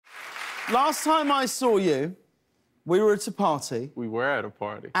Last time I saw you, we were at a party. We were at a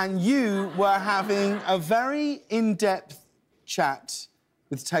party. And you were having a very in-depth chat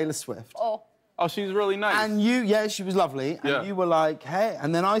with Taylor Swift. Oh. Oh, she's really nice. And you, yeah, she was lovely. And you were like, hey,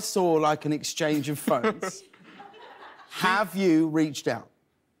 and then I saw like an exchange of phones. Have you reached out?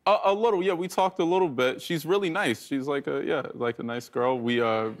 A little, yeah. We talked a little bit. She's really nice. She's like a nice girl.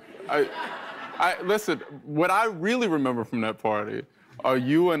 Listen. What I really remember from that party are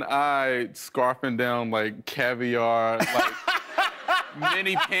you and I scarfing down like caviar, like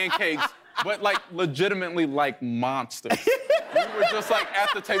mini pancakes, but like legitimately like monsters. We were just like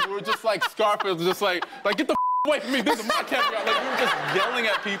at the table. We were just like scarfing, just like get the away from me. This is my caviar. Like we were just yelling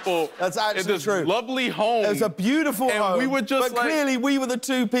at people. That's actually in this true. Lovely home. It was a beautiful home. We were just but clearly we were the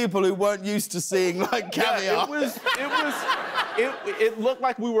two people who weren't used to seeing like caviar. Yeah, it looked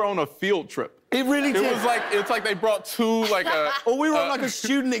like we were on a field trip. It really did. It's like they brought two or we were on like a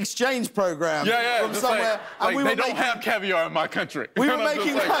student exchange program. Yeah, from somewhere. Like, and we don't have caviar in my country. We were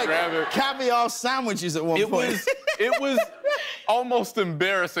making like caviar sandwiches at one point. It was almost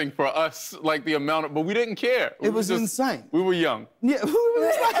embarrassing for us, like the amount of, but we didn't care. It was insane. We were young. Yeah, it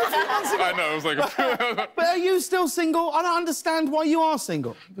was like a few months ago. I know, it was like But are you still single? I don't understand why you are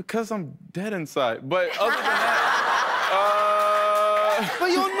single. Because I'm dead inside. But other than that,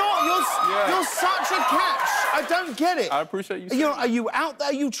 But you're not. You're such a catch. I don't get it. I appreciate you saying Are you out there?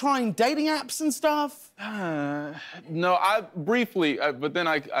 Are you trying dating apps and stuff? No, briefly, but then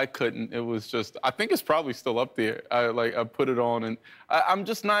I couldn't. It was just, I think it's probably still up there. I put it on and I'm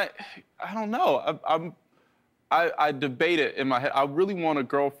just not, I don't know. I debate it in my head. I really want a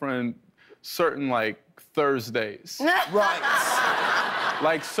girlfriend certain like Thursdays. Right.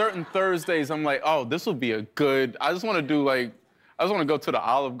 Like certain Thursdays, I'm like, oh, this will be a good, I just want to do like, I just want to go to the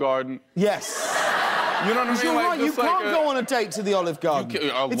Olive Garden. Yes. You know what I mean? You're like, right, you can't go on a date to the Olive Garden.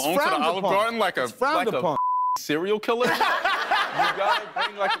 Alone to the Olive Garden like a serial killer? You gotta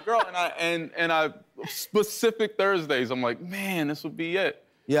bring like a girl. And I specific Thursdays, I'm like, man, this would be it.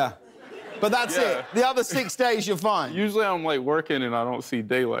 Yeah. But that's it. The other 6 days, you're fine. Usually I'm like working and I don't see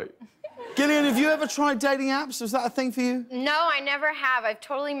daylight. Gillian, have you ever tried dating apps? Was that a thing for you? No, I never have. I've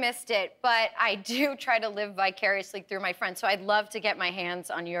totally missed it. But I do try to live vicariously through my friends, so I'd love to get my hands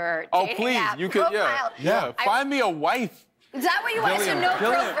on your dating app profile. Yeah. Find me a wife. Is that what you want? So no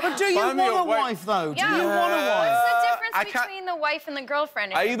girlfriend? But do you want a wife, though? Yeah. Do you want a wife? What's the difference between the wife and the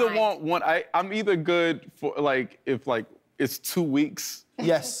girlfriend? I either want one. I'm either good for like if like it's 2 weeks.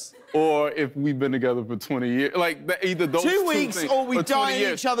 Yes. Or if we've been together for 20 years. Like, either those 2 weeks things, or we die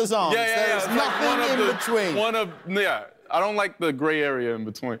in each other's arms. There's nothing in between. I don't like the gray area in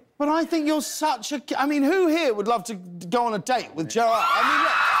between. But I think you're such a... I mean, who here would love to go on a date with Jerrod? I mean,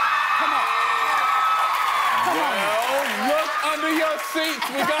 look, come on. Look under your seats.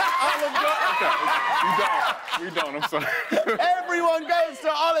 We got Olive Garden. Okay, we don't. I'm sorry. Everyone goes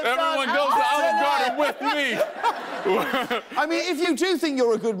to Olive Garden. Everyone goes to Olive Garden with me. I mean, if you do think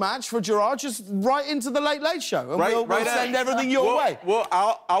you're a good match for Jerrod, just write into the Late Late Show, and we'll send everything your way. Well,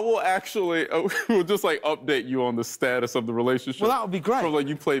 I will actually, we'll just like update you on the status of the relationship. Well, that would be great. From like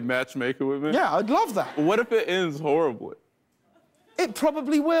you play matchmaker with me. Yeah, I'd love that. What if it ends horribly? It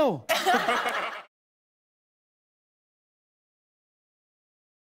probably will.